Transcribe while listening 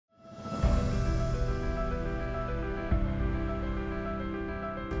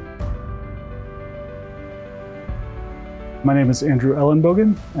My name is Andrew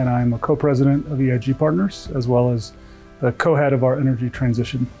Ellenbogen, and I'm a co-president of EIG Partners, as well as the co-head of our energy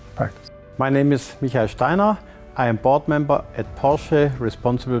transition practice. My name is Michael Steiner. I am board member at Porsche,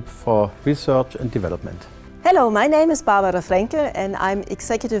 responsible for research and development. Hello, my name is Barbara Frenkel, and I'm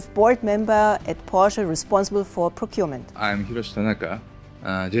executive board member at Porsche, responsible for procurement. I'm Hiroshi Tanaka,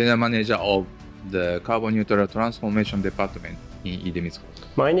 general manager of the carbon neutral transformation department in Idemitsu.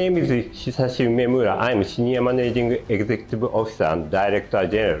 My name is Hisashi Umemura. I'm Senior Managing Executive Officer and Director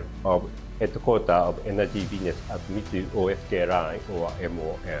General of Headquarters of Energy Business at Mitsui O.S.K. line, or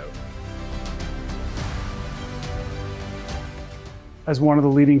MOL. As one of the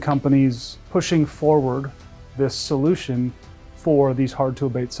leading companies pushing forward this solution for these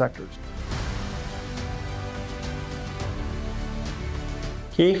hard-to-abate sectors.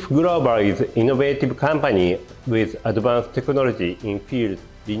 HIF Global is an innovative company with advanced technology in field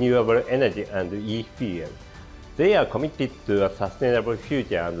renewable energy and e-fuel. They are committed to a sustainable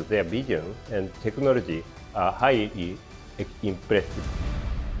future, and their vision and technology are highly impressive.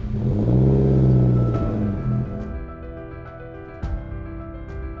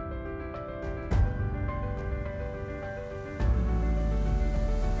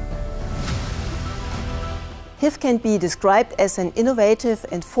 HIF can be described as an innovative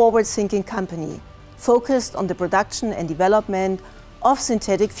and forward-thinking company, focused on the production and development of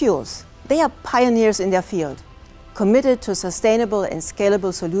synthetic fuels. They are pioneers in their field, committed to sustainable and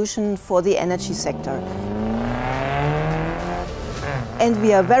scalable solutions for the energy sector. And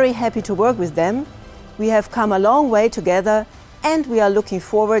we are very happy to work with them. We have come a long way together, and we are looking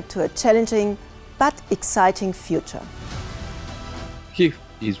forward to a challenging but exciting future. HIF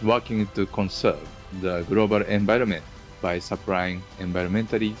is working to conserve the global environment by supplying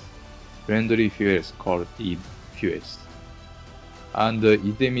environmentally friendly fuels called e-fuels. And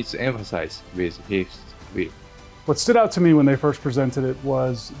Idemitsu emphasizes with HIF's will. What stood out to me when they first presented it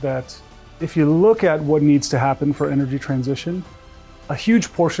was that if you look at what needs to happen for energy transition, a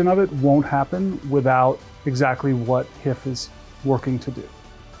huge portion of it won't happen without exactly what HIF is working to do.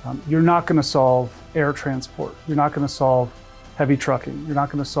 You're not going to solve air transport. You're not going to solve heavy trucking. You're not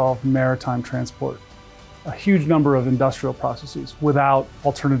going to solve maritime transport. A huge number of industrial processes without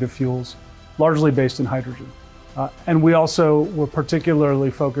alternative fuels, largely based in hydrogen. And we also were particularly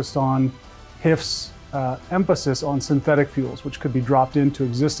focused on HIF's emphasis on synthetic fuels, which could be dropped into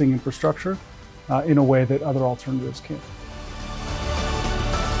existing infrastructure in a way that other alternatives can't.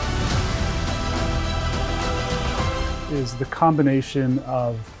 Is the combination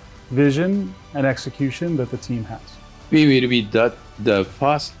of vision and execution that the team has. We will be the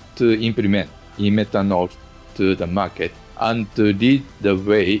first to implement e-methanol to the market and to lead the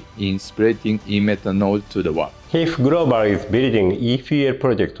way in spreading e-methanol to the world. HIF Global is building e-fuel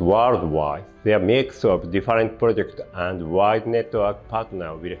projects worldwide. Their mix of different projects and wide network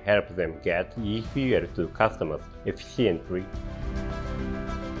partner will help them get e-fuel to customers efficiently.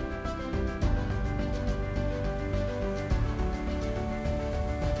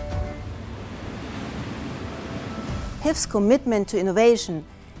 HIF's commitment to innovation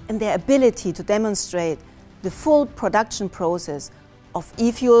and their ability to demonstrate the full production process of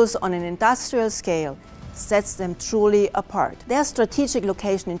e-fuels on an industrial scale sets them truly apart. Their strategic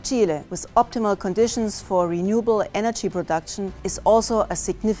location in Chile, with optimal conditions for renewable energy production, is also a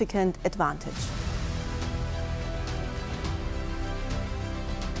significant advantage.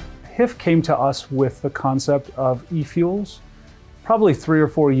 HIF came to us with the concept of e-fuels probably 3 or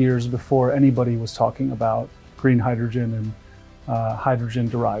 4 years before anybody was talking about green hydrogen and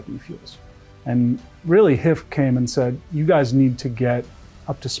hydrogen-derived e-fuels. And really, HIF came and said, you guys need to get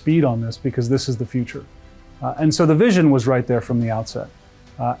up to speed on this because this is the future. And so the vision was right there from the outset.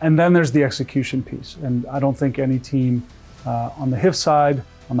 And then there's the execution piece. And I don't think any team on the HIF side,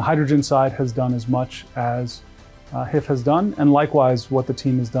 on the hydrogen side, has done as much as HIF has done, and likewise what the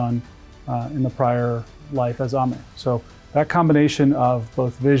team has done in the prior life as AME. So that combination of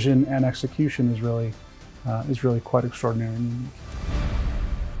both vision and execution is really quite extraordinary and unique.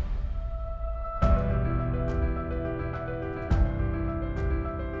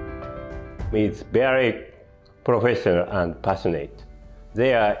 It's very professional and passionate.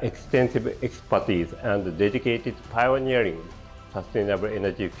 Their extensive expertise and dedicated pioneering sustainable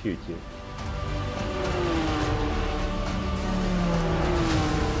energy future.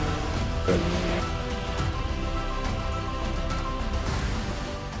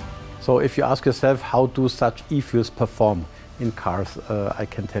 So if you ask yourself, how do such e-fuels perform in cars, I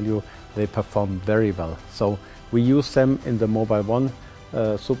can tell you they perform very well. So we use them in the Mobile One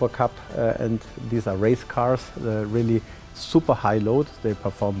Super Cup, and these are race cars, really super high load. They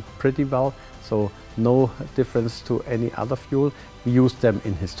perform pretty well, so no difference to any other fuel. We use them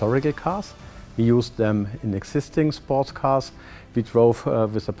in historical cars. We use them in existing sports cars. We drove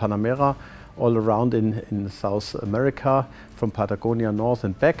with a Panamera all around in South America, from Patagonia north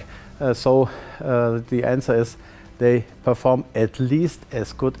and back. So the answer is they perform at least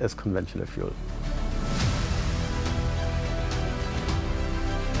as good as conventional fuel.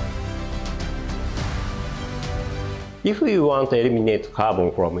 If you want to eliminate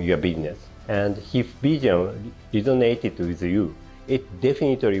carbon from your business and HIF vision resonated with you, it's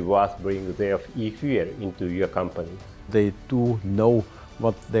definitely worth bringing their e-fuel into your company. They do know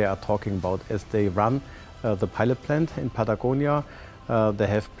what they are talking about as they run the pilot plant in Patagonia. They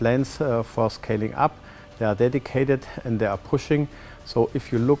have plans for scaling up. They are dedicated and they are pushing. So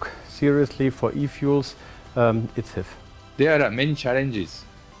if you look seriously for e-fuels, it's HIF. There are many challenges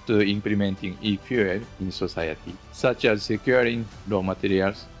to implementing e-fuel in society, such as securing raw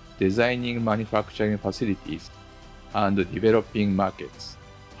materials, designing manufacturing facilities, and developing markets.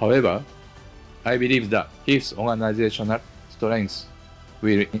 However, I believe that HIF's organizational strengths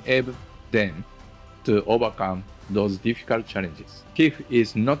will enable them to overcome those difficult challenges. HIF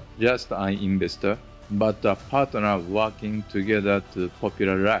is not just an investor, but a partner working together to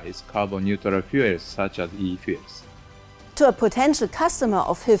popularize carbon-neutral fuels such as e-fuels. To a potential customer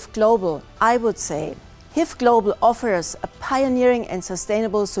of HIF Global, I would say HIF Global offers a pioneering and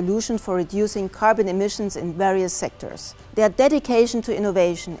sustainable solution for reducing carbon emissions in various sectors. Their dedication to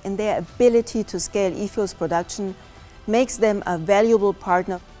innovation and their ability to scale e-fuels production makes them a valuable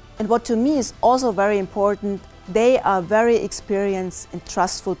partner. And what to me is also very important, they are very experienced and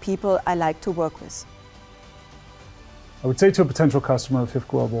trustful people I like to work with. I would say to a potential customer of HIF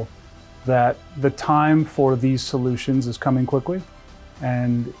Global that the time for these solutions is coming quickly,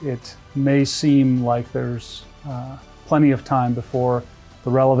 and it may seem like there's plenty of time before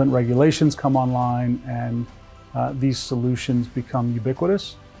the relevant regulations come online and these solutions become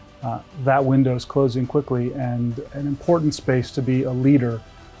ubiquitous. That window is closing quickly, and an important space to be a leader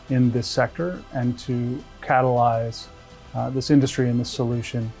in this sector and to catalyze this industry and this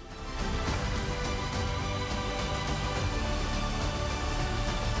solution